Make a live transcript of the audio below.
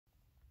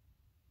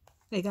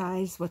Hey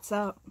guys, what's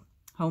up?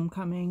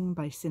 Homecoming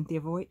by Cynthia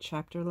Voigt,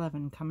 Chapter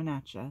 11, coming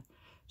at ya.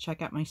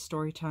 Check out my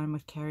Storytime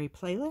with Kari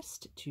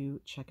playlist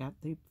to check out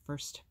the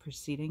first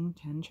preceding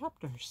 10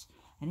 chapters.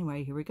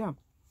 Anyway, here we go.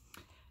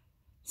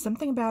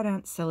 Something about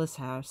Aunt Scylla's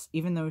house,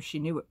 even though she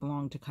knew it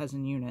belonged to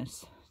Cousin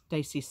Eunice.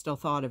 Daisy still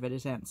thought of it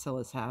as Aunt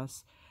Scylla's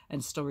house,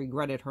 and still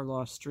regretted her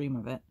lost dream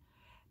of it,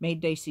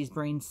 made Daisy's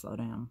brain slow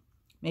down.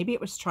 Maybe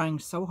it was trying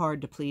so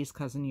hard to please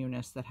Cousin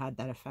Eunice that had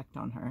that effect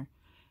on her.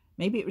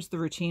 Maybe it was the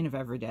routine of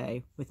every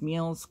day, with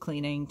meals,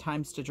 cleaning,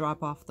 times to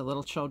drop off the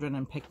little children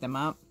and pick them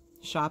up,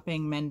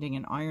 shopping, mending,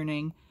 and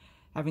ironing,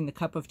 having the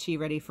cup of tea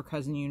ready for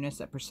Cousin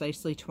Eunice at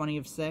precisely 20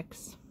 of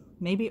 6.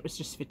 Maybe it was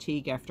just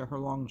fatigue after her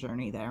long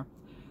journey there.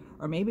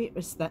 Or maybe it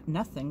was that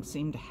nothing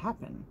seemed to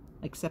happen,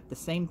 except the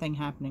same thing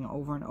happening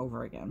over and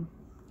over again.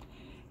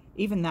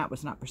 Even that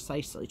was not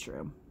precisely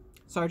true.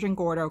 Sergeant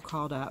Gordo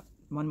called up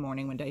one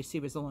morning when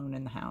Daisy was alone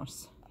in the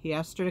house. He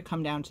asked her to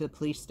come down to the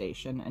police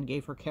station and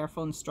gave her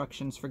careful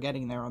instructions for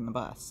getting there on the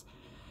bus.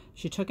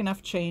 She took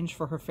enough change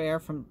for her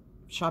fare from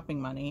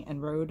shopping money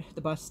and rode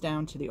the bus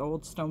down to the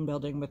old stone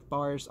building with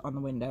bars on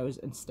the windows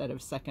instead of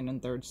second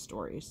and third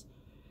stories.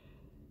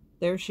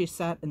 There she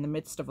sat in the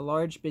midst of a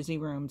large, busy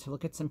room to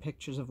look at some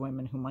pictures of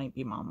women who might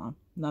be Mama.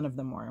 None of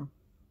them were.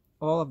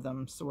 All of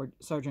them,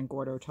 Sergeant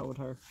Gordo told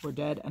her, were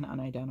dead and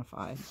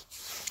unidentified.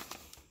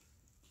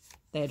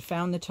 They had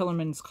found the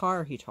Tillerman's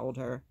car, he told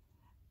her,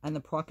 and the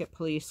pocket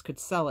police could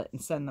sell it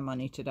and send the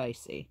money to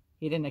Daisy.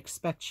 He didn't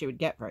expect she would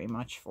get very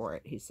much for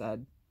it, he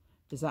said.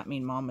 Does that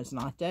mean Mama's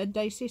not dead?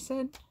 Daisy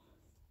said.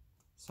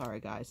 Sorry,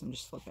 guys, I'm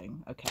just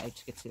flipping. Okay,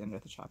 to get to the end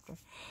of the chapter.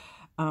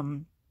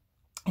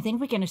 I think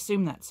we can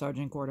assume that,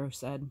 Sergeant Gordo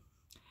said.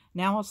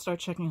 Now I'll start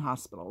checking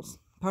hospitals.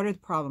 Part of the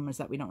problem is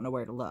that we don't know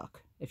where to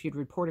look. If you'd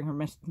reported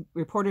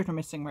her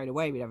missing right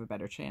away, we'd have a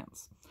better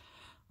chance.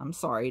 I'm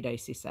sorry,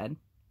 Daisy said.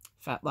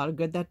 Fat lot of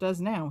good that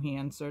does now, he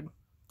answered.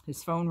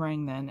 His phone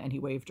rang then, and he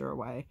waved her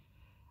away.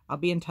 I'll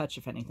be in touch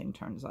if anything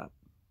turns up.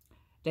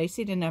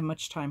 Daisy didn't have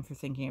much time for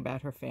thinking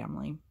about her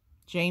family.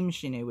 James,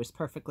 she knew, was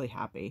perfectly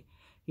happy.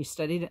 He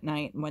studied at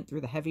night and went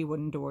through the heavy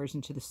wooden doors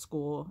into the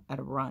school at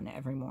a run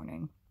every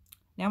morning.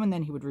 Now and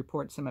then he would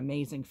report some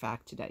amazing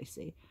fact to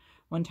Daisy.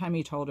 One time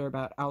he told her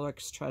about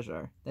Alaric's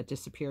treasure that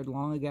disappeared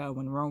long ago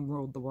when Rome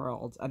ruled the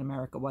world and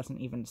America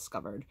wasn't even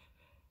discovered.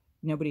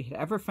 Nobody had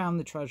ever found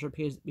the treasure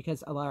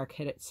because Alaric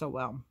hid it so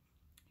well.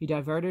 He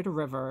diverted a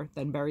river,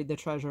 then buried the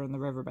treasure in the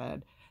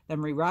riverbed, then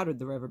rerouted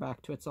the river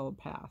back to its old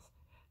path.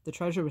 The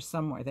treasure was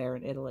somewhere there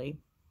in Italy.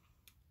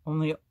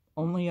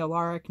 Only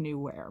Alaric knew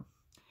where.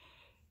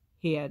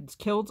 He had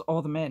killed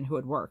all the men who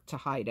had worked to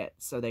hide it,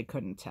 so they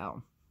couldn't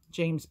tell.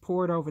 James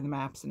pored over the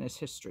maps in his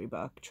history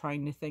book,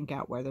 trying to think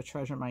out where the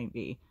treasure might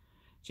be.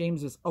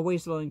 James was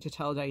always willing to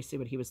tell Daisy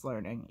what he was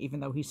learning,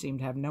 even though he seemed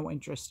to have no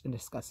interest in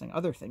discussing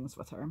other things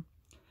with her.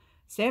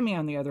 Sammy,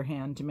 on the other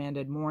hand,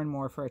 demanded more and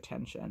more of her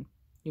attention.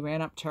 He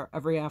ran up to her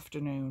every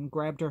afternoon,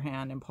 grabbed her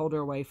hand, and pulled her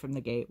away from the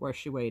gate where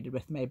she waited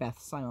with Maybeth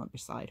silent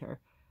beside her.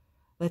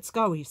 Let's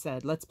go, he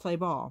said. Let's play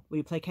ball. Will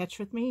you play catch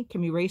with me? Can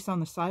we race on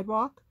the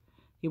sidewalk?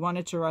 He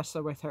wanted to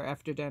wrestle with her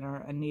after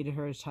dinner and needed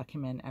her to tuck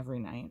him in every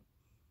night.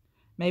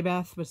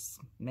 Maybeth was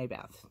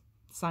Maybeth.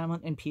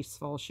 Silent and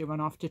peaceful, she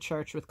went off to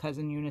church with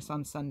Cousin Eunice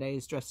on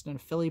Sundays, dressed in a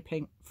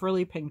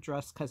frilly pink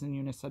dress Cousin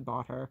Eunice had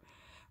bought her,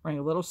 wearing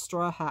a little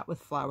straw hat with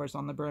flowers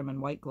on the brim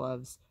and white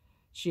gloves.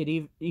 She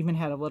had even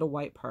had a little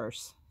white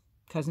purse.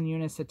 Cousin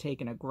Eunice had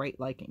taken a great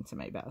liking to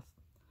Maybeth.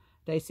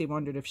 Daisy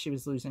wondered if she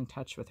was losing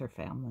touch with her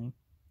family.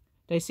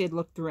 Daisy had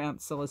looked through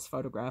Aunt Scylla's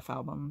photograph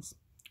albums.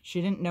 She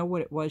didn't know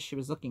what it was she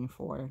was looking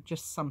for,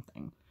 just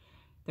something.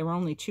 There were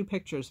only 2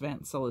 pictures of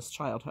Aunt Scylla's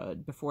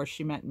childhood, before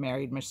she met and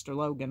married Mr.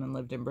 Logan and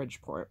lived in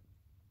Bridgeport.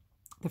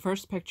 The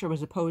first picture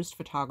was a posed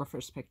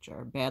photographer's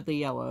picture, badly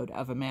yellowed,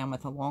 of a man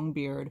with a long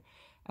beard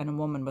and a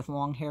woman with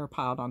long hair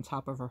piled on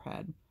top of her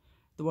head.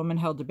 The woman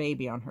held a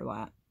baby on her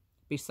lap.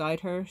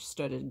 Beside her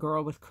stood a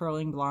girl with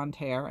curling blonde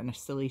hair and a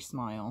silly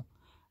smile.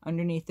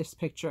 Underneath this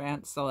picture,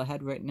 Aunt Scylla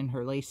had written in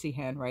her lacy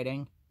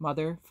handwriting,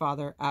 Mother,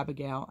 Father,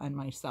 Abigail, and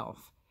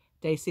myself.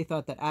 Daisy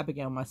thought that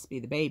Abigail must be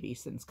the baby,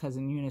 since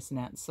Cousin Eunice and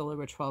Aunt Scylla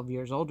were 12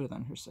 years older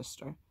than her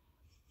sister.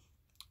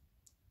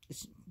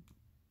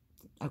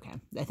 Okay,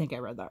 I think I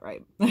read that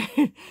right.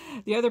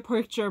 The other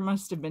picture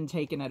must have been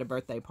taken at a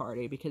birthday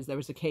party, because there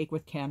was a cake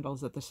with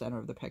candles at the center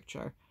of the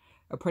picture.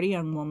 A pretty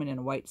young woman in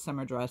a white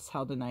summer dress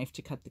held a knife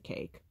to cut the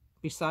cake.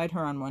 Beside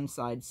her on one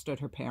side stood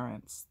her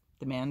parents,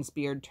 the man's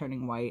beard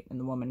turning white and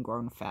the woman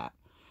grown fat.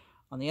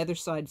 On the other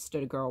side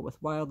stood a girl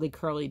with wildly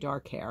curly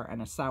dark hair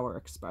and a sour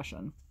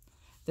expression.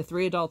 The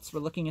 3 adults were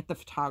looking at the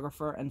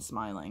photographer and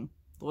smiling.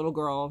 The little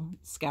girl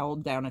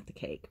scowled down at the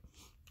cake.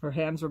 Her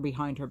hands were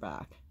behind her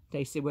back.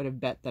 Daisy would have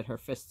bet that her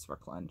fists were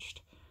clenched.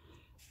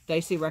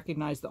 Daisy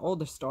recognized the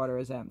oldest daughter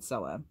as Aunt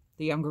Scylla.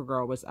 The younger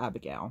girl was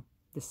Abigail,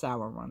 the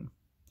sour one,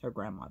 her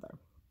grandmother.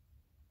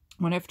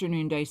 One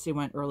afternoon, Daisy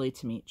went early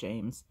to meet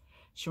James.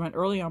 She went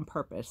early on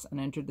purpose and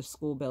entered the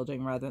school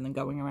building rather than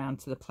going around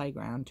to the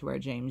playground to where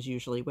James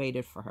usually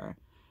waited for her.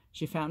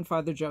 She found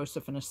Father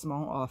Joseph in a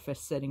small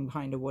office sitting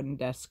behind a wooden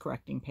desk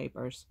correcting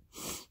papers.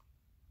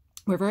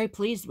 "We're very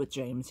pleased with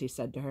James," he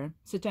said to her.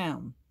 "Sit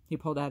down." He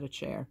pulled out a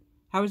chair.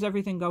 "How is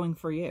everything going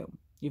for you?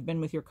 You've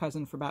been with your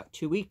cousin for about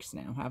 2 weeks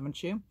now,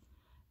 haven't you?"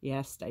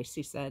 "Yes,"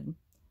 Dicey said.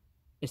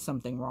 "Is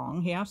something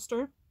wrong?" he asked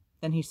her.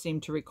 Then he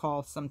seemed to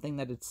recall something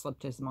that had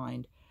slipped his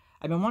mind.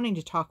 "I've been wanting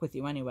to talk with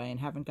you anyway and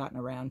haven't gotten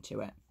around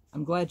to it.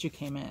 I'm glad you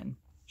came in.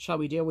 Shall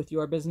we deal with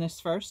your business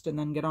first and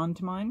then get on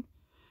to mine?"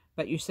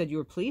 "But you said you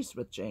were pleased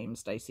with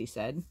James," Dicey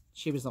said.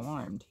 She was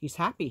alarmed. "He's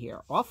happy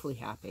here, awfully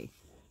happy."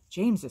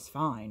 "James is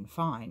fine,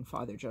 fine,"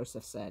 Father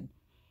Joseph said.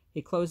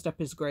 He closed up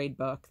his grade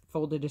book,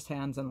 folded his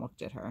hands, and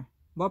looked at her.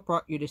 "What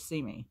brought you to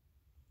see me?"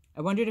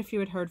 "I wondered if you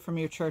had heard from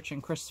your church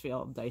in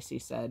Crisfield," Dicey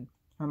said.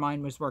 Her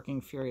mind was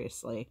working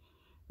furiously.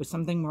 Was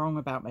something wrong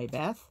about my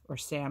Beth, or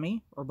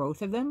Sammy, or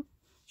both of them?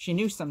 She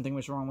knew something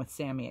was wrong with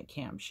Sammy at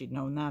camp. She'd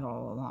known that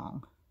all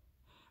along.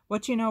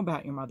 "What do you know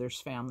about your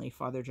mother's family?"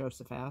 Father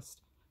Joseph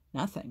asked.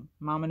 "Nothing.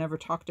 Mama never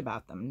talked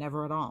about them,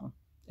 never at all,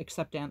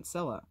 except Aunt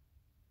Scylla."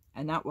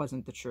 And that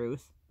wasn't the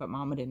truth, but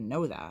Mama didn't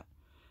know that.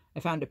 I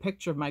found a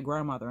picture of my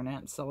grandmother in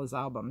Aunt Scylla's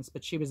albums,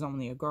 but she was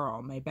only a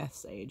girl, my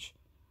Beth's age.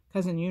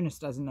 Cousin Eunice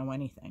doesn't know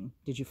anything.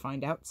 Did you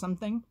find out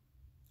something?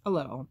 "A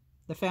little.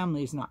 The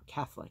family's not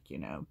Catholic, you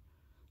know."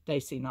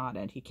 Dicey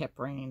nodded. He kept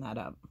bringing that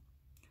up.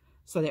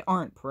 "So they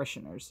aren't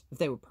parishioners. If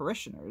they were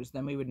parishioners,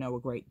 then we would know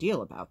a great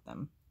deal about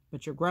them.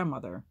 But your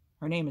grandmother,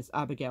 her name is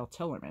Abigail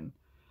Tillerman."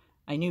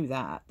 I knew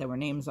that. There were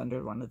names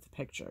under one of the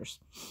pictures.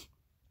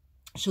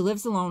 "She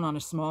lives alone on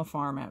a small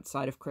farm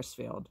outside of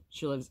Crisfield.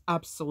 She lives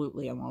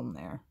absolutely alone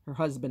there. Her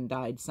husband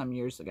died some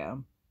years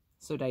ago."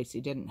 So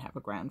Dicey didn't have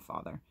a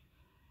grandfather.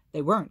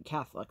 They weren't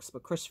Catholics,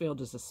 but Crisfield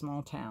is a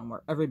small town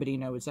where everybody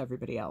knows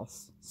everybody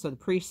else. So the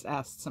priest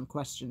asked some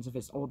questions of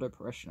his older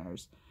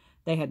parishioners.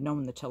 They had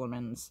known the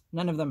Tillermans.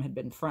 None of them had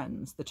been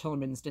friends. The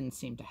Tillermans didn't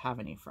seem to have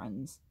any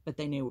friends, but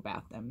they knew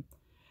about them.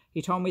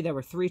 He told me there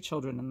were 3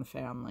 children in the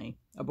family.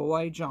 A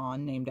boy,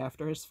 John, named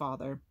after his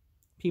father.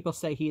 People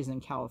say he is in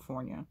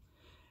California.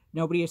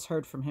 Nobody has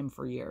heard from him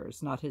for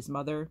years. Not his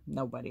mother,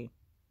 nobody.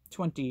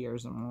 20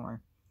 years or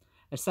more.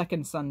 A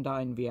second son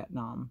died in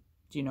Vietnam.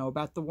 Do you know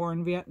about the war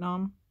in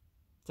Vietnam?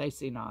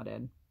 Dicey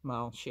nodded.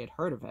 Well, she had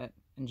heard of it,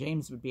 and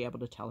James would be able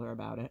to tell her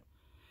about it.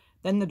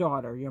 Then the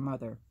daughter, your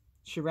mother.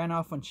 She ran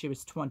off when she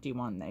was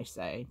 21, they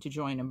say, to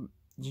join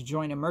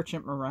a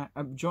merchant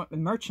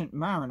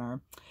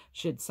mariner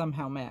she had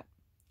somehow met,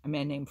 a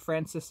man named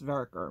Francis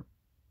Veriker.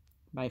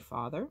 My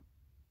father?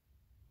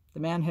 The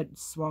man who had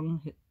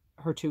swung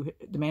her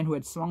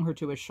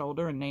to his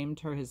shoulder and named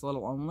her his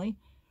little only?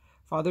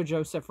 Father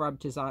Joseph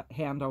rubbed his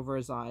hand over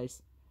his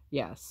eyes.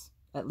 Yes,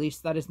 at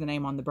least that is the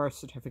name on the birth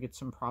certificates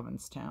from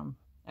Provincetown.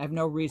 I have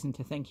no reason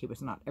to think he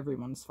was not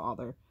everyone's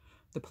father.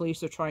 The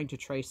police are trying to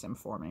trace him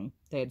for me.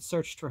 They had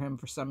searched for him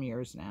for some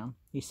years now.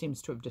 He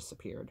seems to have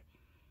disappeared.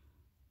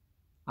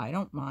 I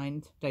don't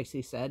mind,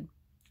 Dicey said.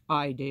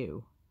 I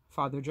do.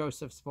 Father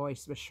Joseph's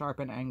voice was sharp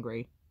and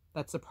angry.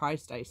 That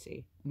surprised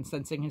Dicey, and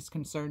sensing his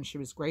concern, she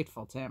was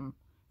grateful to him,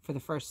 for the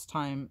first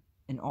time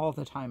in all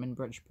the time in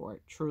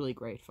Bridgeport, truly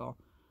grateful.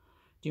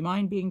 Do you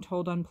mind being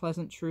told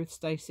unpleasant truths,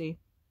 Dicey?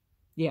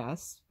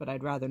 Yes, but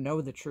I'd rather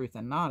know the truth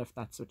than not, if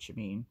that's what you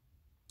mean.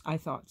 I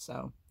thought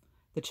so.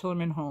 The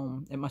Tillerman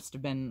home, it must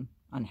have been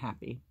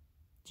unhappy.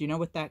 Do you know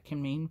what that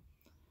can mean?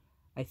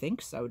 I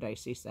think so,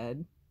 Dicey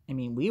said. I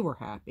mean, we were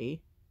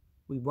happy.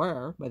 We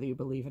were, whether you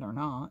believe it or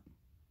not.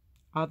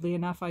 Oddly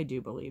enough, I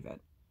do believe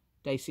it.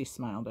 Dicey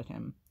smiled at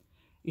him.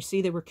 You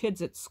see, they were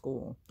kids at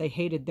school. They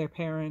hated their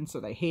parents,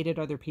 or they hated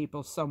other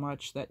people so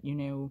much that, you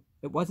knew,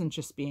 it wasn't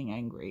just being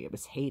angry, it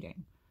was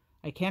hating.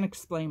 I can't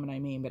explain what I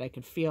mean, but I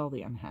could feel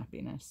the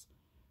unhappiness.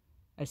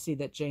 I see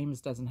that James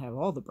doesn't have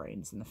all the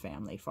brains in the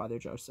family, Father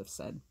Joseph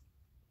said.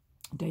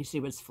 Dicey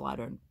was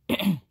flattered.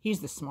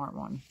 He's the smart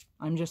one.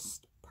 I'm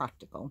just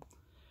practical.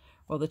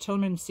 Well, the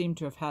Tillmans seemed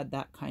to have had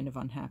that kind of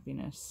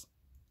unhappiness.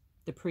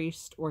 The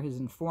priest, or his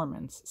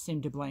informants,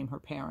 seemed to blame her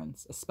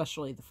parents,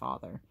 especially the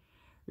father.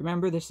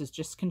 Remember, this is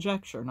just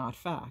conjecture, not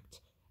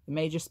fact. It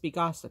may just be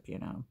gossip, you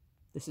know.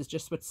 This is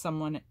just what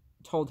someone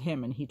told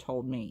him and he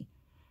told me.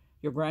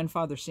 Your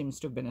grandfather seems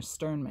to have been a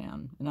stern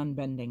man, an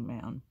unbending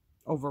man.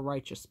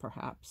 Over-righteous,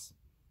 perhaps.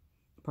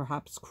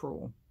 Perhaps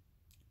cruel.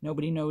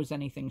 Nobody knows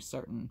anything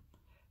certain.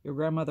 Your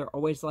grandmother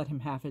always let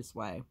him have his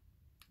way.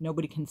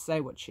 Nobody can say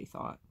what she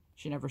thought.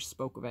 She never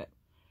spoke of it.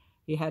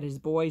 He had his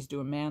boys do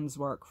a man's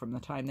work from the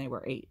time they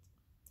were 8.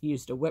 He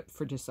used a whip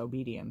for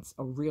disobedience,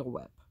 a real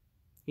whip.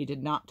 He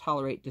did not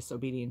tolerate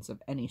disobedience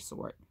of any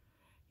sort.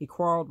 He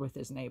quarreled with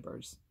his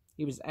neighbors.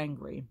 He was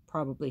angry,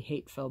 probably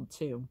hate-filled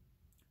too.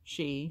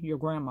 She, your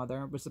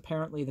grandmother, was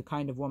apparently the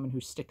kind of woman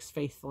who sticks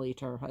faithfully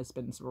to her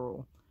husband's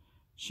rule.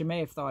 She may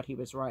have thought he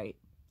was right,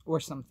 or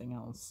something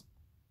else.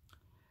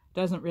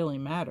 Doesn't really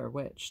matter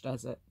which,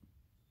 does it?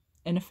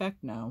 In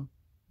effect, no.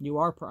 You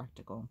are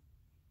practical.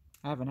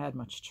 I haven't had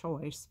much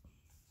choice.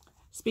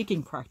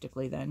 Speaking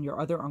practically, then, your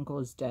other uncle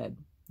is dead.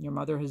 Your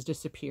mother has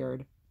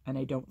disappeared, and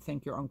I don't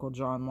think your Uncle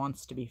John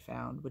wants to be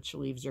found, which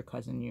leaves your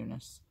cousin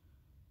Eunice.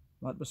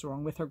 What was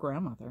wrong with her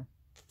grandmother?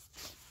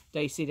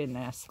 Dicey didn't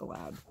ask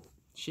aloud.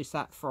 She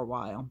sat for a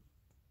while.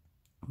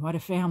 What a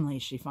family,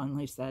 she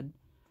finally said.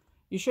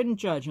 You shouldn't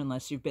judge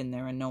unless you've been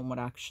there and known what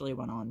actually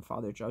went on,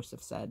 Father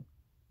Joseph said.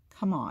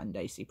 Come on,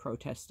 Dicey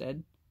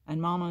protested.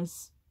 And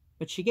Mama's...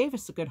 But she gave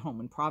us a good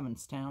home in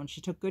Provincetown. She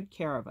took good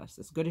care of us,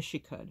 as good as she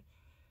could.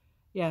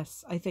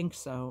 Yes, I think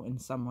so, in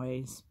some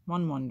ways.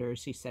 One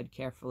wonders, he said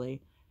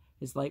carefully,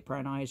 his light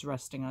brown eyes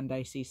resting on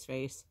Dicey's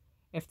face,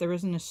 if there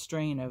isn't a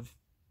strain of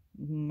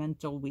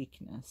mental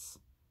weakness.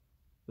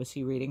 Was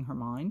he reading her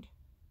mind?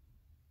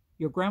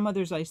 Your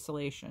grandmother's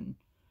isolation.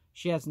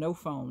 She has no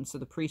phone, so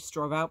the priest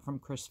drove out from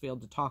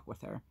Crisfield to talk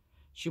with her.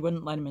 She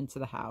wouldn't let him into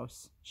the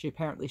house. She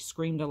apparently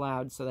screamed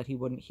aloud so that she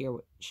wouldn't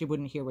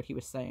hear what he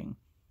was saying.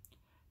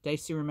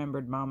 Dicey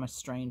remembered Mama's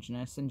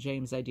strangeness and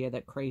James' idea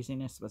that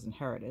craziness was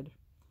inherited.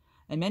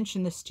 I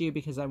mention this to you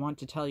because I want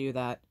to tell you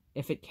that,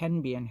 if it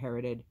can be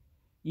inherited,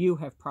 you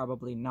have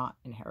probably not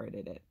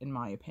inherited it, in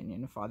my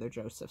opinion, Father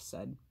Joseph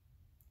said.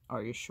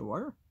 Are you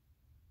sure?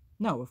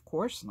 No, of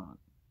course not.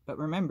 But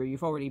remember,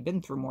 you've already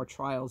been through more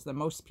trials than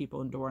most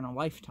people endure in a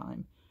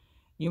lifetime.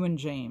 You and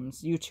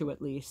James, you two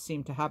at least,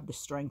 seem to have the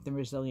strength and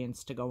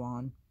resilience to go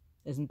on.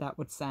 Isn't that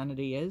what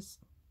sanity is?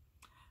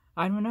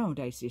 I don't know,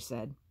 Dicey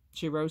said.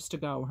 She rose to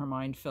go, her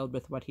mind filled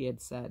with what he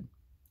had said.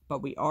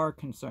 But we are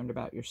concerned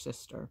about your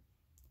sister.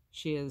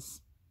 She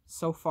is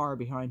so far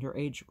behind her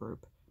age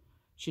group.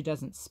 She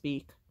doesn't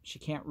speak. She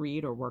can't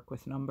read or work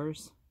with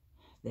numbers.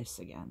 This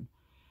again.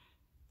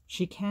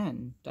 She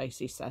can.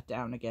 Dicey sat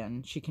down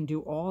again. She can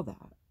do all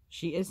that.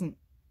 She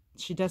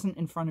doesn't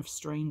in front of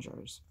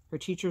strangers. Her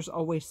teachers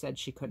always said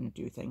she couldn't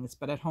do things,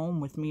 but at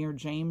home with me or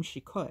James, she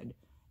could.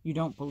 You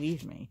don't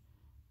believe me.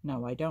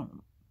 No, I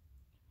don't.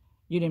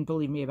 You didn't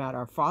believe me about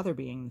our father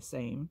being the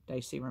same,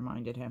 Dicey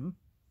reminded him.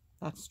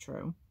 That's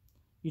true.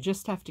 You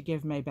just have to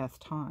give Maybeth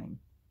time.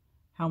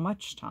 How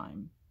much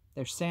time?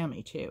 There's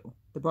Sammy, too.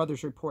 The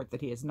brothers report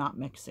that he is not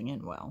mixing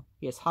in well.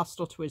 He is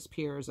hostile to his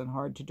peers and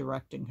hard to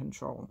direct and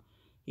control.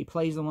 He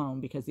plays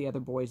alone because the other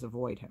boys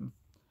avoid him.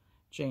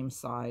 James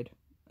sighed.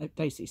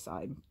 Dicey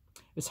sighed.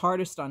 It was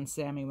hardest on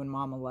Sammy when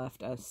Mama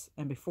left us,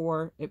 and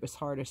before it was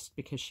hardest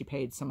because she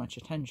paid so much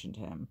attention to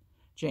him.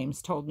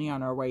 James told me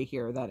on our way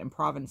here that in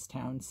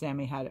Provincetown,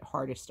 Sammy had it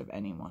hardest of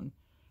anyone,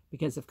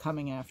 because of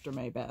coming after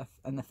Maybeth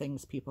and the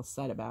things people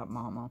said about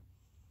Mama.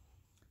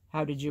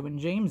 How did you and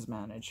James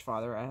manage?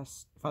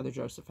 Father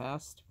Joseph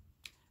asked.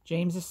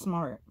 James is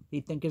smart.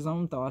 He'd think his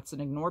own thoughts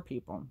and ignore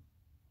people.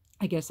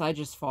 I guess I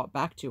just fought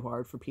back too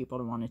hard for people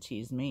to want to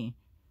tease me.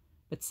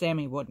 But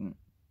Sammy wouldn't.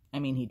 I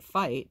mean, he'd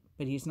fight,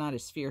 but he's not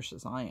as fierce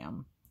as I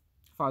am.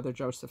 Father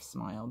Joseph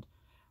smiled.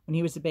 When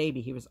he was a baby,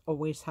 he was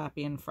always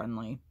happy and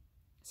friendly.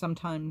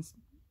 Sometimes,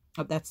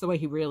 that's the way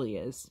he really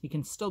is. He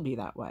can still be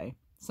that way.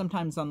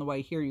 Sometimes on the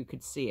way here you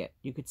could see it.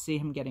 You could see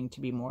him getting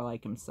to be more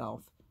like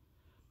himself.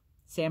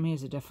 Sammy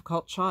is a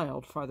difficult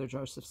child, Father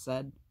Joseph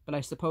said, but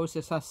I suppose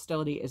his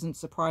hostility isn't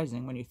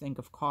surprising when you think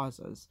of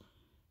causes.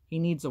 He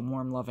needs a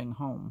warm, loving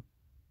home.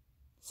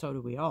 So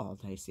do we all,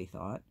 Dicey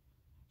thought.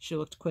 She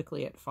looked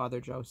quickly at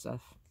Father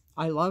Joseph.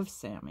 I love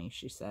Sammy,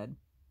 she said.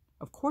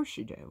 Of course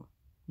you do.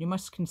 You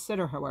must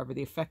consider, however,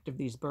 the effect of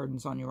these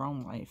burdens on your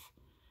own life.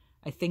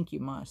 I think you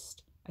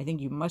must. I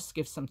think you must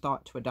give some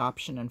thought to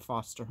adoption and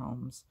foster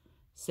homes.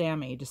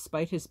 Sammy,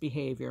 despite his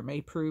behavior, may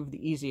prove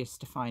the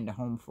easiest to find a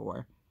home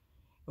for.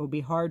 It will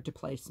be hard to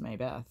place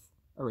Maybeth,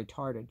 a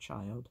retarded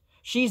child.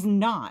 She's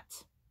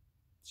not!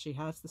 She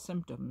has the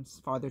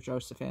symptoms, Father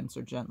Joseph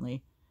answered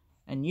gently.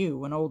 And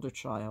you, an older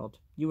child,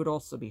 you would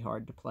also be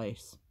hard to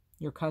place.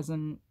 Your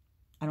cousin,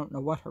 I don't know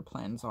what her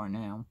plans are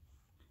now.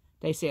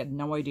 Dicey had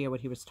no idea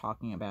what he was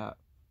talking about.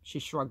 She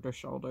shrugged her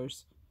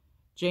shoulders.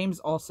 James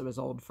also is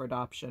old for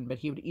adoption, but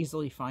he would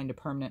easily find a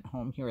permanent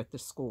home here at the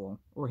school,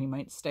 or he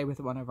might stay with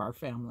one of our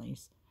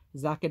families.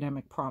 His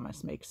academic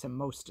promise makes him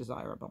most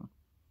desirable.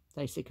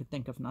 Dicey could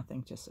think of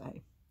nothing to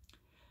say.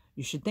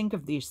 You should think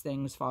of these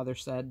things, Father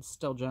said,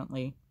 still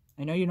gently.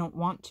 I know you don't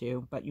want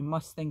to, but you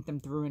must think them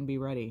through and be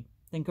ready.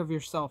 Think of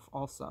yourself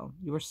also.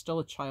 You are still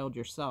a child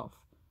yourself.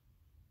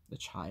 A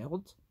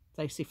child?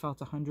 Dicey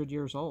felt 100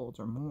 years old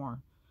or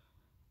more.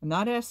 I'm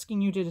not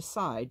asking you to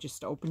decide,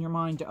 just to open your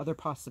mind to other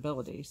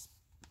possibilities.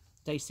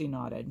 Dicey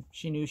nodded.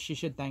 She knew she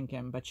should thank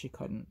him, but she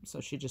couldn't,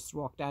 so she just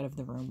walked out of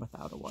the room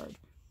without a word.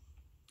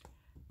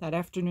 That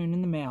afternoon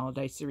in the mail,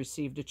 Dicey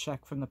received a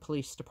check from the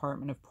police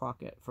department of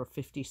Crockett for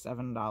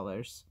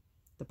 $57.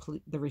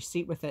 The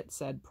receipt with it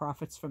said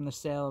profits from the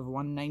sale of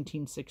one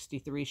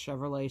 1963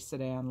 Chevrolet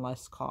sedan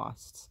less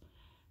costs.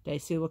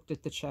 Dicey looked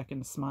at the check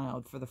and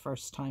smiled for the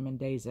first time in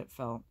days, it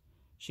felt.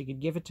 She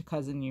could give it to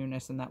Cousin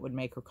Eunice, and that would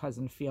make her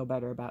cousin feel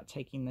better about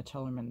taking the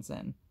Tillermans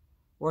in.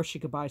 Or she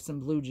could buy some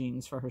blue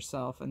jeans for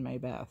herself and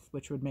Maybeth,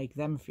 which would make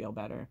them feel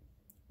better.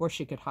 Or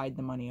she could hide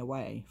the money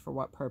away, for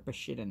what purpose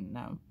she didn't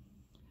know.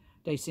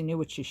 Dicey knew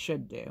what she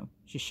should do.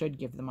 She should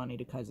give the money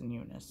to Cousin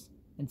Eunice.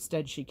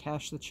 Instead, she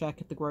cashed the check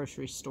at the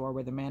grocery store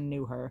where the man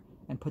knew her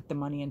and put the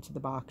money into the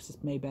box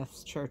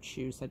Maybeth's church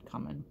shoes had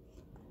come in.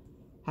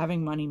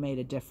 Having money made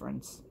a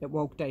difference. It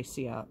woke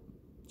Dicey up.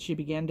 She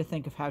began to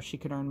think of how she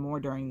could earn more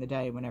during the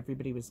day when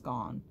everybody was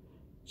gone.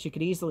 She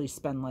could easily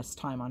spend less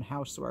time on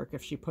housework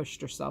if she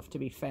pushed herself to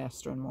be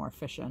faster and more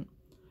efficient.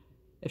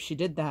 If she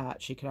did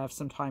that, she could have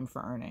some time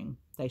for earning.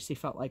 Dicey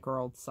felt like her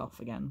old self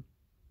again.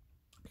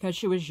 Because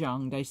she was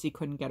young, Dicey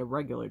couldn't get a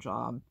regular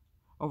job.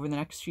 Over the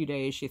next few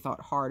days, she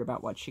thought hard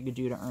about what she could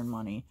do to earn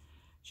money.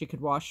 She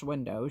could wash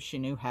windows. She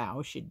knew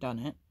how. She'd done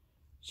it.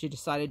 She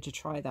decided to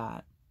try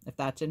that. If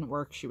that didn't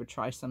work, she would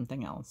try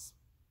something else.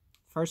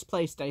 First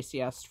place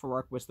Dicey asked for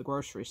work was the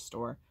grocery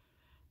store.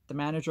 The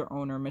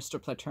manager-owner,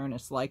 Mr.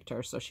 Platernus, liked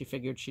her, so she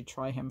figured she'd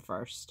try him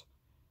first.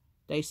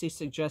 Dicey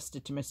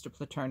suggested to Mr.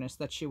 Platernus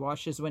that she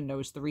wash his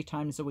windows 3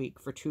 times a week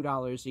for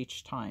 $2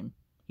 each time.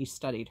 He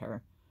studied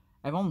her.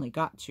 "I've only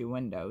got 2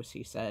 windows,"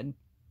 he said.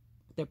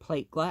 "They're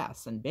plate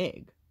glass and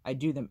big. I'd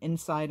do them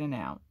inside and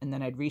out, and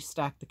then I'd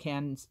restock the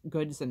canned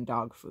goods and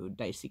dog food,"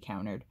 Dicey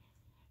countered.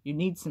 "You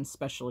need some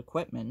special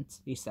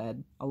equipment," he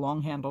said. "A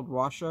long-handled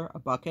washer, a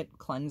bucket,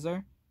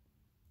 cleanser."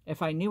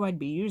 "If I knew I'd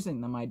be using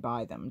them, I'd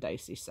buy them,"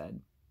 Dicey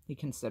said. He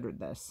considered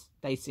this.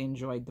 Dicey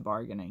enjoyed the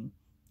bargaining.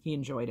 He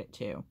enjoyed it,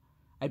 too.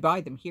 "I'd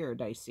buy them here,"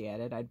 Dicey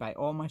added. "I'd buy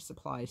all my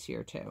supplies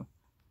here, too."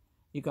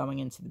 "You going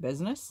into the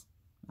business?"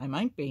 "I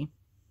might be."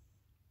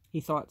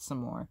 He thought some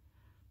more.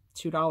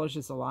 $2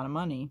 is a lot of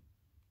money.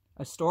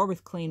 A store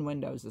with clean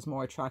windows is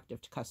more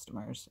attractive to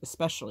customers,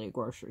 especially a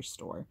grocery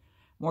store.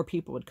 More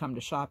people would come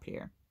to shop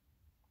here.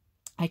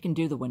 "I can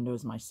do the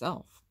windows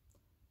myself."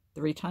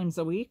 3 times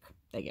a week?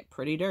 They get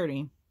pretty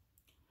dirty."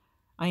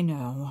 "I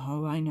know.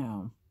 Oh, I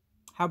know."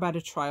 "How about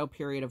a trial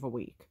period of a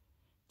week?"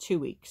 2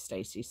 weeks,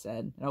 Dicey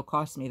said. "It'll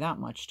cost me that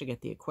much to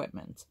get the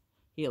equipment."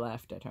 He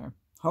laughed at her.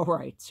 "All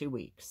right, 2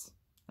 weeks.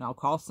 And I'll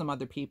call some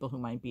other people who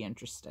might be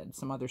interested,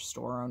 some other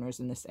store owners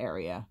in this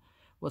area.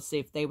 We'll see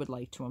if they would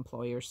like to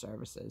employ your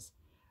services."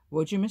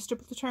 "Would you, Mr.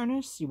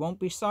 Platernus? You won't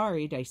be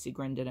sorry," Dicey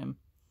grinned at him.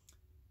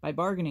 By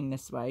bargaining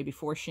this way,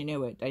 before she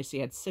knew it, Dicey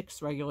had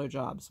 6 regular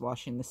jobs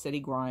washing the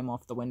city grime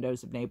off the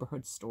windows of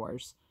neighborhood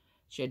stores.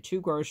 She had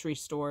 2 grocery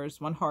stores,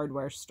 1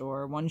 hardware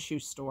store, 1 shoe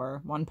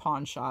store, 1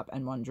 pawn shop,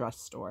 and 1 dress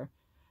store.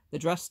 The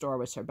dress store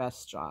was her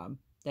best job.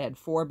 They had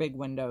 4 big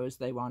windows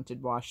they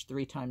wanted washed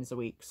 3 times a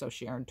week, so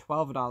she earned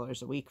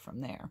 $12 a week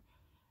from there.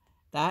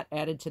 That,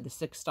 added to the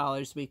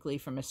 $6 weekly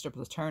from Mr.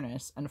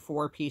 Platernus and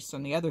 4 apiece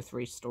from the other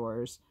 3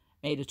 stores,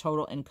 made a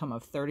total income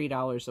of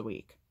 $30 a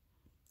week.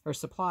 Her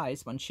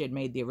supplies, when she had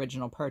made the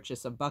original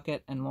purchase of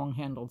bucket and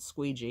long-handled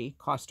squeegee,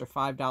 cost her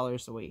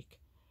 $5 a week.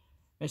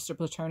 Mr.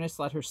 Platernus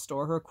let her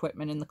store her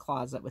equipment in the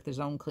closet with his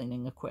own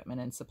cleaning equipment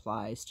and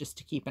supplies, just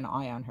to keep an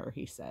eye on her,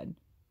 he said.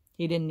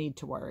 He didn't need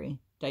to worry.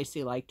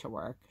 Dicey liked her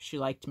work. She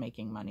liked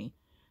making money.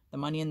 The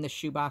money in the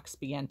shoebox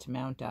began to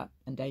mount up,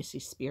 and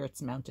Dicey's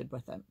spirits mounted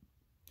with it.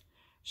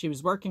 She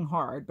was working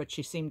hard, but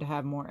she seemed to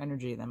have more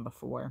energy than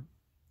before.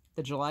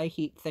 The July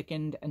heat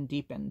thickened and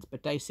deepened,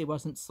 but Dicey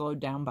wasn't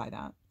slowed down by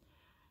that.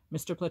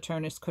 Mr.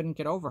 Platernus couldn't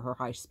get over her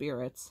high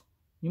spirits.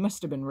 "You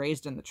must have been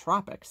raised in the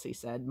tropics," he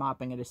said,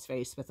 mopping at his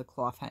face with a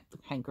cloth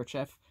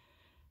handkerchief.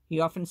 He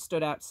often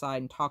stood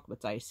outside and talked with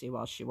Dicey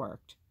while she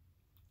worked.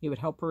 He would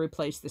help her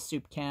replace the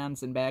soup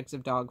cans and bags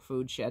of dog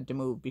food she had to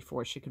move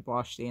before she could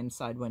wash the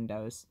inside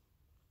windows.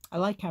 "I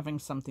like having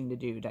something to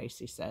do,"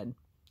 Dicey said.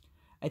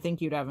 "I think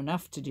you'd have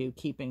enough to do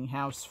keeping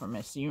house for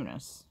Miss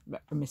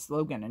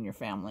Logan and your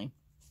family.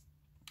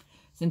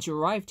 Since you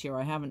arrived here,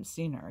 I haven't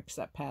seen her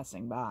except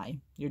passing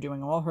by. You're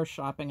doing all her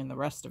shopping and the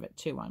rest of it,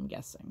 too, I'm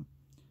guessing."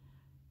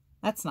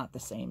 "That's not the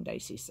same,"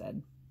 Dicey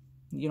said.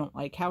 "You don't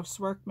like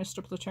housework?"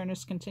 Mr.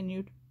 Platernus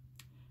continued.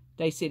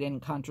 Dicey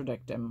didn't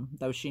contradict him,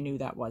 though she knew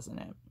that wasn't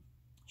it.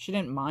 She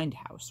didn't mind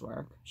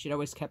housework. She'd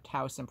always kept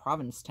house in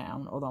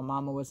Provincetown, although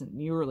Mama wasn't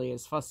nearly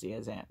as fussy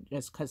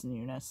as Cousin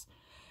Eunice.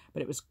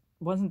 But it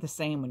wasn't the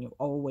same when you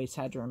always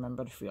had to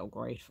remember to feel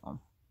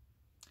grateful.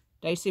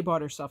 Dicey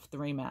bought herself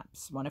 3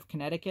 maps, one of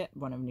Connecticut,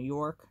 one of New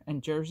York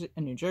and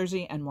New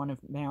Jersey, and one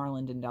of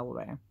Maryland and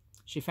Delaware.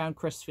 She found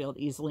Crisfield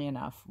easily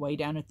enough, way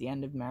down at the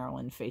end of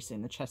Maryland,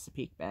 facing the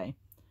Chesapeake Bay.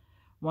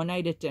 One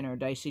night at dinner,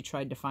 Dicey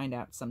tried to find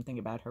out something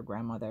about her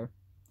grandmother.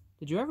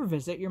 "Did you ever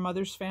visit your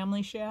mother's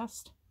family?" she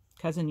asked.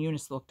 Cousin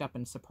Eunice looked up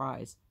in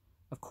surprise.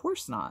 "Of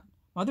course not.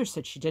 Mother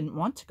said she didn't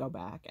want to go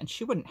back, and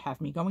she wouldn't have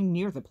me going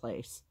near the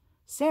place."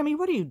 "Sammy,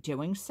 what are you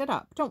doing? Sit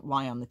up. Don't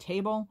lie on the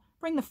table.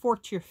 Bring the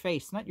fork to your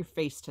face, not your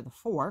face to the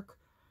fork."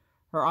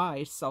 Her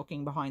eyes,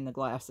 sulking behind the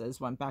glasses,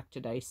 went back to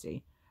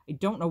Dicey. "I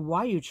don't know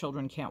why you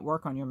children can't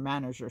work on your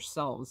manners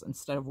yourselves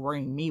instead of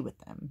worrying me with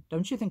them.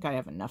 Don't you think I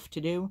have enough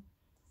to do?"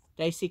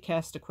 Dicey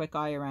cast a quick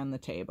eye around the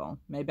table.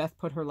 Maybeth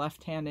put her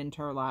left hand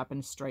into her lap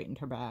and straightened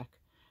her back.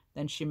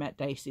 Then she met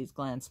Dicey's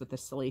glance with a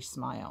silly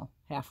smile,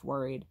 half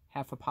worried,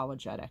 half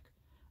apologetic.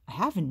 "I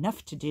have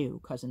enough to do,"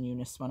 Cousin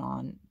Eunice went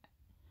on,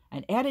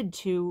 "and added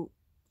to—"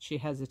 She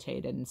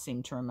hesitated and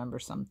seemed to remember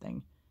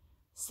something.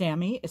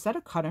 "Sammy, is that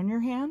a cut on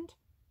your hand?"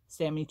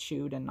 Sammy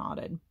chewed and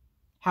nodded.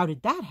 "How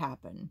did that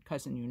happen?"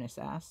 Cousin Eunice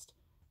asked.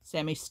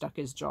 Sammy stuck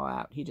his jaw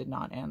out. He did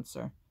not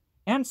answer.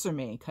 "Answer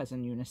me,"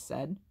 Cousin Eunice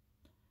said.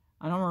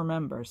 "I don't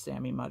remember,"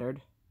 Sammy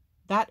muttered.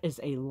 "That is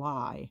a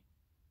lie."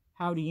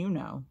 "How do you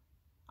know?"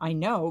 "I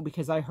know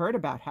because I heard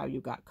about how you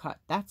got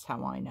cut. That's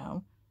how I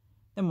know."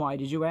 Then why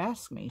did you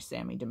ask me?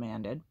 Sammy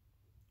demanded.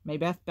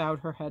 Maybeth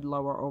bowed her head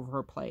lower over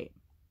her plate.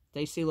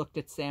 Daisy looked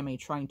at Sammy,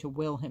 trying to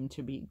will him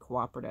to be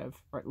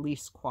cooperative, or at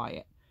least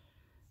quiet.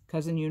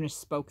 Cousin Eunice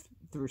spoke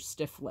through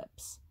stiff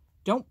lips.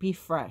 Don't be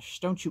fresh.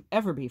 Don't you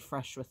ever be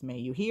fresh with me,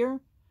 you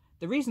hear?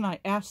 The reason I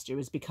asked you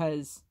is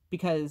because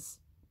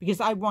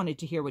I wanted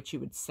to hear what you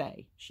would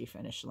say, she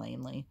finished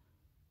lamely.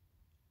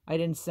 I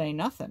didn't say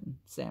nothing,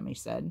 Sammy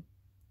said.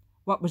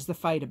 What was the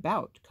fight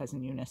about?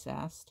 Cousin Eunice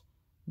asked.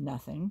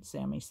 Nothing,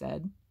 Sammy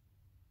said.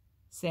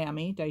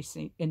 Sammy,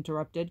 Daisy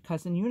interrupted,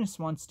 Cousin Eunice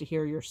wants to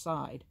hear your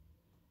side.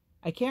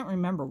 I can't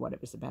remember what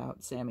it was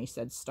about, Sammy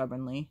said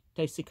stubbornly.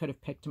 Daisy could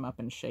have picked him up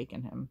and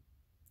shaken him.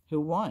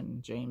 Who won?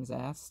 James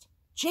asked.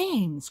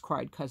 James!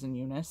 Cried Cousin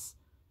Eunice.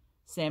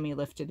 Sammy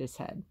lifted his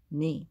head.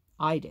 Me.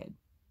 I did.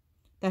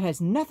 That has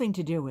nothing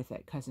to do with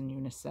it, Cousin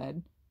Eunice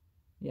said.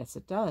 Yes,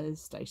 it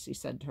does, Daisy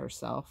said to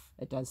herself.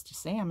 It does to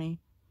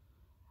Sammy.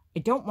 I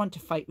don't want to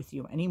fight with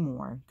you any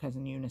more,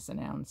 Cousin Eunice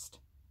announced.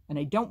 And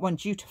I don't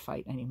want you to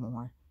fight any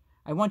more.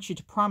 I want you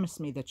to promise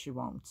me that you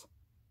won't.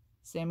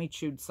 Sammy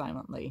chewed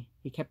silently.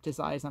 He kept his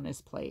eyes on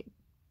his plate.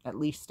 At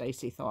least,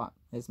 Daisy thought.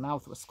 His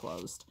mouth was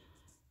closed.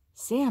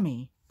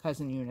 Sammy,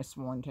 Cousin Eunice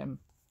warned him.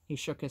 He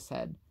shook his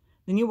head.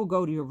 Then you will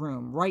go to your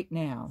room, right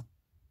now.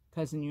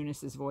 Cousin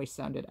Eunice's voice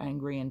sounded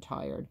angry and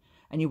tired.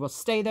 And you will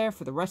stay there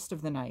for the rest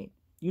of the night.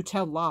 You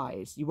tell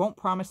lies. You won't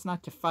promise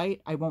not to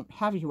fight. I won't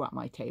have you at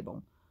my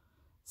table.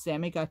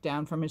 Sammy got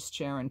down from his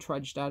chair and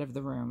trudged out of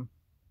the room.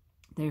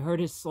 They heard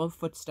his slow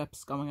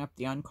footsteps going up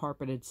the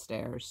uncarpeted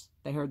stairs.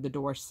 They heard the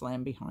door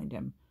slam behind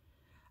him.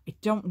 I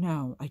don't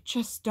know. I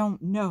just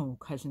don't know,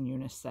 Cousin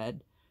Eunice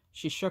said.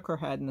 She shook her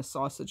head and the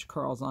sausage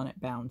curls on it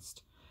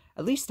bounced.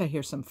 At least I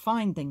hear some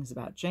fine things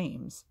about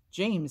James.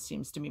 James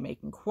seems to be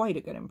making quite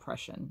a good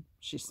impression.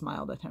 She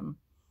smiled at him.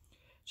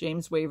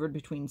 James wavered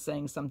between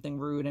saying something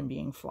rude and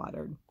being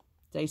flattered.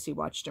 Daisy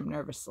watched him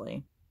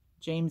nervously.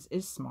 James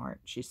is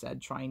smart, she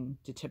said, trying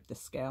to tip the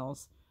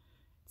scales.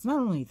 It's not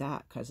only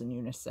that, Cousin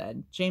Eunice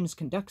said. James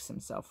conducts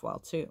himself well,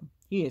 too.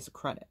 He is a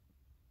credit.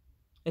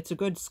 It's a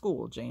good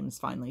school, James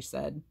finally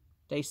said.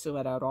 Daisy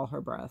let out all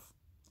her breath.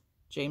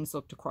 James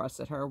looked across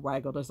at her,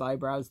 waggled his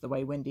eyebrows the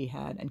way Wendy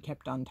had, and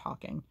kept on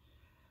talking.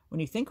 When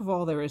you think of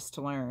all there is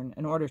to learn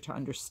in order to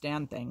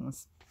understand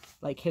things,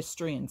 like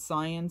history and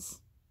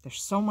science,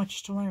 there's so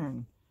much to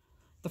learn.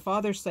 The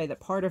fathers say that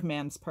part of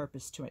man's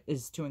purpose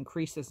is to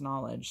increase his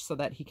knowledge so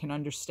that he can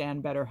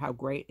understand better how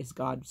great is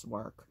God's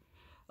work.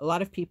 A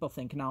lot of people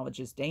think knowledge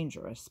is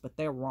dangerous, but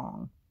they're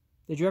wrong.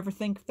 Did you ever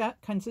think that,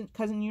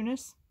 Cousin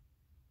Eunice?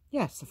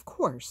 Yes, of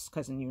course,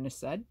 Cousin Eunice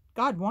said.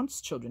 God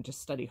wants children to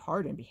study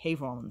hard and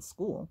behave well in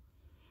school.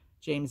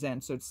 James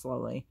answered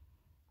slowly.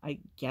 I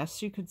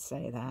guess you could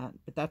say that,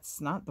 but that's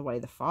not the way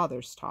the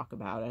fathers talk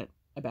about it,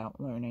 about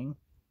learning.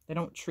 They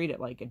don't treat it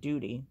like a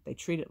duty. They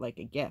treat it like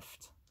a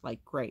gift,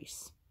 like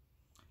grace.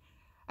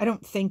 I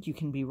don't think you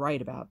can be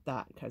right about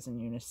that, Cousin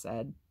Eunice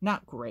said.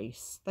 Not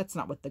grace. That's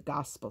not what the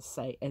Gospels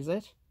say, is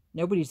it?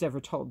 Nobody's ever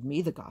told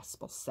me the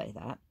Gospels say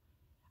that.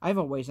 I've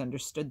always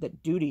understood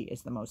that duty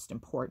is the most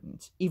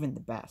important, even the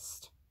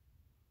best.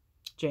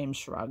 James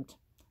shrugged.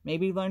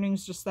 Maybe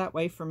learning's just that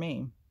way for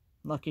me.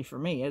 Lucky for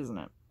me, isn't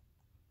it?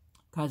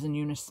 Cousin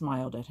Eunice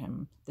smiled at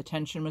him. The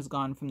tension was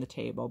gone from the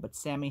table, but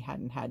Sammy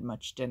hadn't had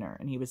much dinner,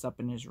 and he was up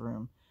in his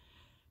room.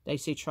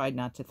 Daisy tried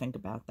not to think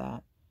about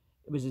that.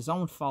 It was his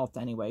own fault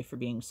anyway for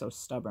being so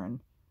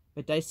stubborn.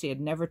 But Daisy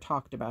had never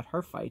talked about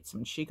her fights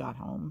when she got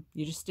home.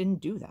 You just didn't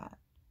do that.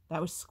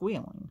 That was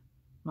squealing.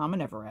 Mama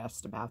never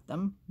asked about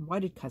them. Why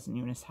did Cousin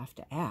Eunice have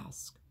to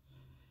ask?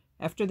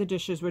 After the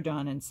dishes were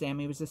done and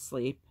Sammy was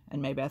asleep,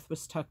 and Maybeth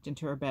was tucked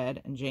into her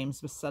bed, and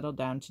James was settled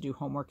down to do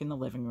homework in the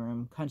living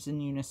room, Cousin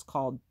Eunice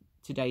called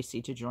to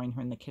Daisy to join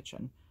her in the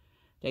kitchen.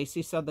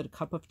 Daisy saw that a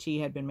cup of tea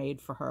had been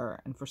made for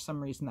her, and for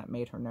some reason that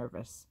made her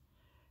nervous.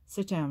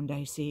 Sit down,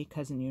 Daisy,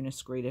 Cousin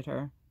Eunice greeted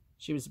her.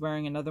 She was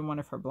wearing another one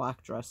of her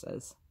black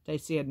dresses.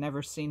 Daisy had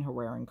never seen her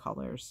wearing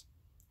colors.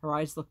 Her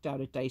eyes looked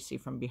out at Daisy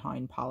from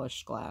behind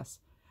polished glass.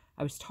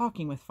 I was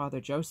talking with Father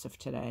Joseph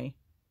today.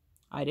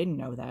 I didn't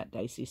know that,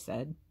 Daisy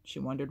said. She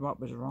wondered what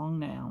was wrong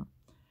now.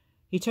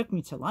 He took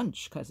me to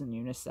lunch, Cousin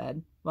Eunice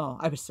said. Well,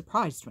 I was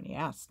surprised when he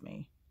asked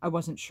me. I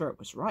wasn't sure it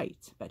was right,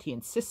 but he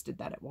insisted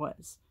that it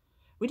was.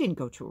 We didn't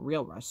go to a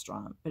real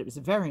restaurant, but it was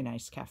a very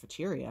nice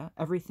cafeteria,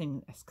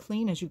 everything as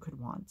clean as you could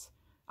want.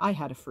 I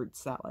had a fruit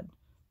salad.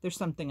 There's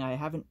something I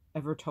haven't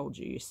ever told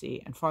you, you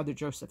see, and Father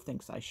Joseph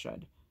thinks I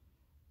should.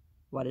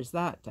 What is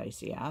that?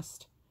 Daisy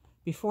asked.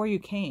 Before you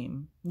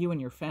came, you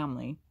and your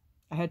family,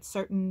 I had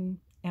certain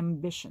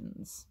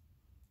ambitions,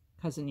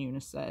 Cousin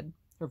Eunice said.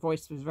 Her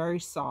voice was very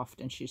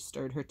soft, and she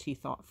stirred her tea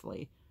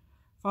thoughtfully.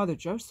 Father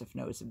Joseph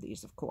knows of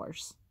these, of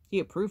course. He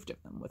approved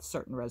of them with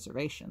certain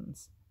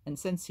reservations, and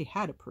since he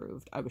had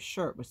approved, I was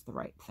sure it was the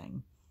right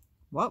thing.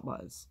 What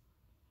was?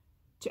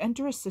 To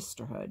enter a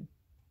sisterhood,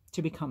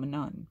 to become a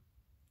nun.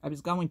 I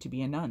was going to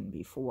be a nun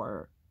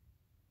before,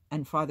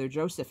 and Father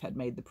Joseph had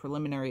made the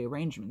preliminary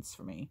arrangements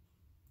for me.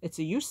 It's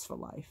a useful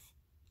life.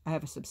 I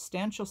have a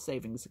substantial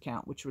savings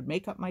account which would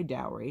make up my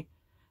dowry,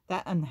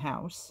 that and the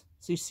house,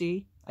 So you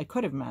see, I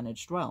could have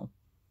managed well.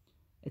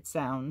 It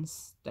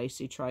sounds,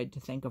 Dicey tried to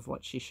think of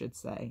what she should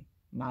say.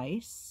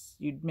 Nice.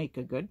 You'd make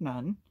a good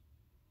nun.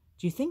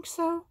 Do you think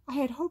so? I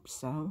had hoped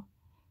so.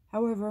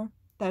 However,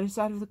 that is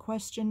out of the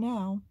question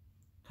now.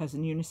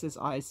 Cousin Eunice's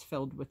eyes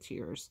filled with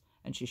tears,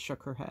 and she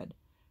shook her head.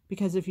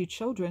 Because of you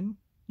children,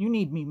 you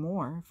need me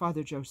more,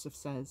 Father Joseph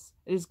says.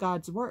 It is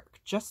God's work,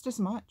 just as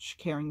much,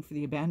 caring for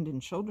the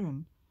abandoned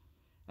children.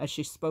 As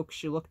she spoke,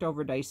 she looked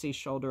over Dicey's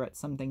shoulder at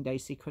something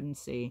Dicey couldn't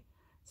see,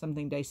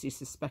 something Dicey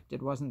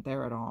suspected wasn't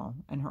there at all,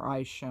 and her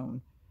eyes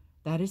shone.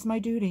 That is my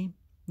duty.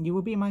 You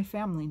will be my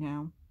family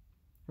now.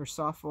 Her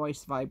soft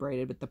voice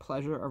vibrated with the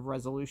pleasure of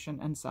resolution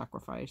and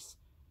sacrifice.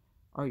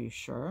 Are you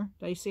sure?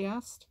 Dicey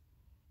asked.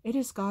 It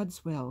is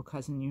God's will,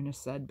 Cousin Eunice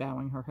said,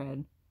 bowing her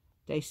head.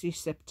 Dicey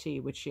sipped tea,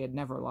 which she had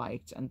never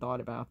liked, and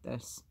thought about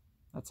this.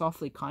 That's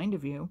awfully kind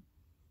of you.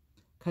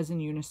 Cousin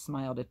Eunice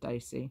smiled at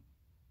Dicey.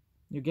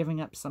 You're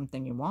giving up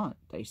something you want,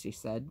 Dicey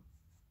said.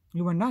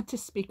 You are not to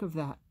speak of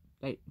that,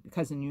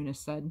 Cousin Eunice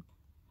said.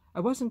 I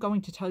wasn't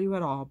going to tell you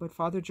at all, but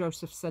Father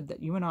Joseph said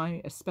that you and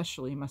I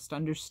especially must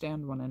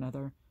understand one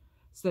another,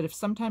 so that if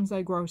sometimes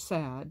I grow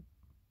sad,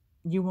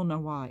 you will know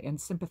why and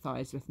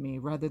sympathize with me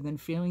rather than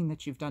feeling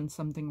that you've done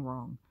something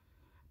wrong.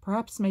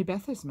 Perhaps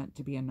Maybeth is meant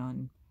to be a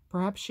nun.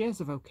 Perhaps she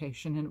has a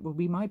vocation, and it will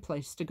be my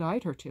place to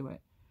guide her to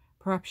it.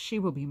 Perhaps she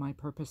will be my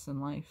purpose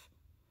in life.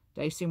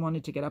 Dicey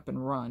wanted to get up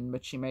and run,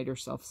 but she made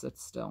herself sit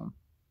still.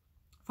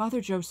 Father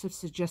Joseph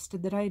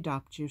suggested that I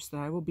adopt you so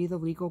that I will be the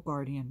legal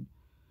guardian.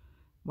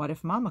 What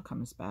if Mama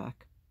comes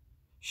back?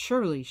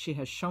 Surely she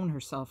has shown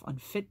herself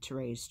unfit to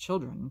raise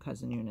children,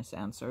 Cousin Eunice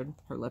answered,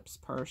 her lips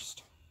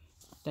pursed.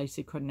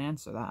 Dicey couldn't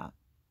answer that.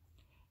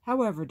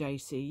 However,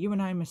 Dicey, you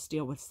and I must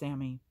deal with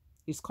Sammy.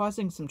 He's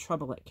causing some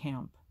trouble at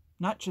camp.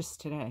 Not just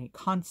today,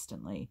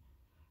 constantly.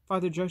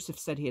 Father Joseph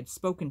said he had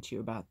spoken to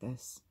you about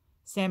this.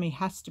 Sammy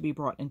has to be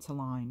brought into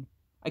line.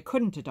 I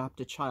couldn't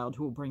adopt a child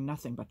who will bring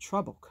nothing but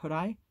trouble, could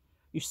I?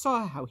 You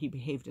saw how he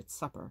behaved at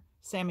supper.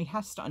 Sammy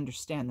has to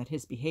understand that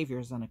his behavior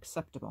is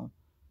unacceptable.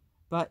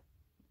 But,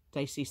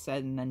 Dicey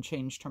said, and then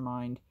changed her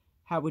mind,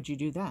 how would you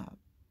do that?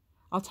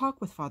 I'll talk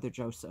with Father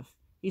Joseph.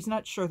 He's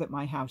not sure that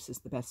my house is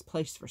the best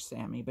place for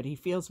Sammy, but he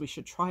feels we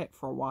should try it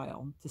for a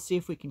while to see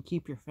if we can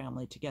keep your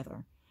family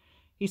together.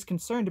 He's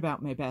concerned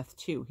about Maybeth,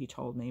 too, he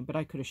told me, but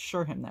I could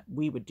assure him that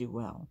we would do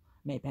well,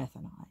 Maybeth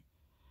and I.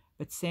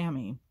 But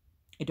Sammy,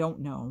 I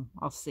don't know.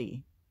 I'll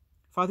see.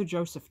 Father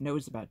Joseph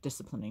knows about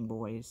disciplining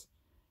boys.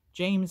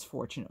 James,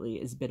 fortunately,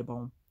 is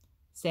biddable.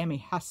 Sammy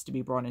has to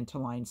be brought into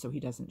line so he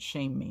doesn't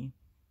shame me.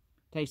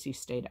 Dicey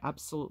stayed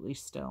absolutely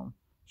still.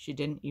 She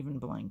didn't even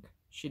blink.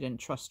 She didn't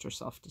trust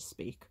herself to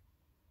speak.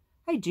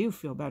 I do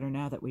feel better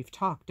now that we've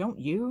talked, don't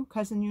you?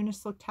 Cousin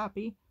Eunice looked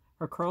happy.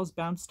 Her curls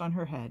bounced on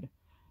her head.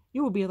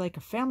 You will be like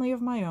a family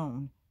of my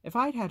own. If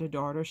I'd had a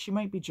daughter, she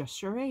might be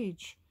just your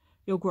age.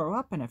 You'll grow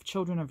up and have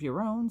children of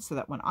your own, so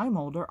that when I'm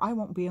older, I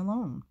won't be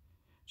alone.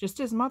 Just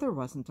as Mother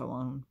wasn't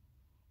alone.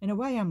 In a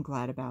way, I'm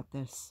glad about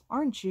this.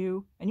 Aren't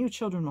you? And you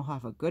children will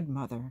have a good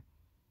mother.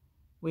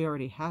 We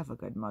already have a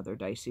good mother,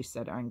 Dicey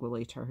said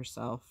angrily to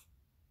herself.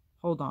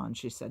 Hold on,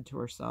 she said to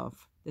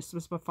herself. This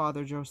was what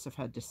Father Joseph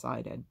had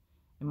decided.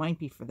 It might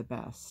be for the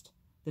best.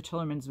 The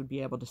Tillermans would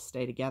be able to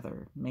stay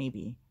together,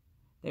 maybe.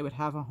 They would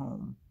have a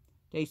home.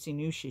 Dicey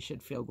knew she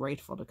should feel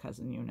grateful to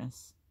Cousin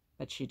Eunice,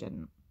 but she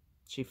didn't.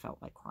 She felt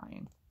like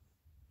crying.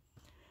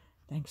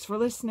 Thanks for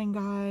listening,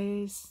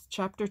 guys.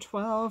 Chapter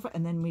 12,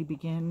 and then we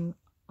begin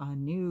a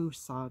new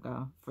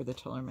saga for the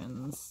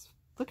Tillermans.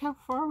 Look how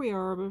far we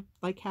are. We're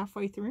like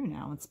halfway through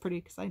now. It's pretty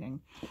exciting.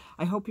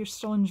 I hope you're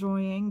still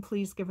enjoying.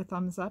 Please give a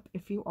thumbs up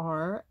if you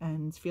are,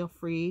 and feel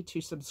free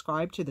to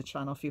subscribe to the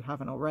channel if you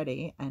haven't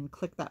already, and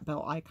click that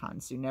bell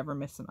icon so you never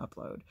miss an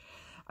upload.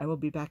 I will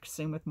be back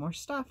soon with more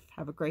stuff.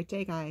 Have a great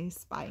day,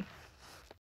 guys. Bye.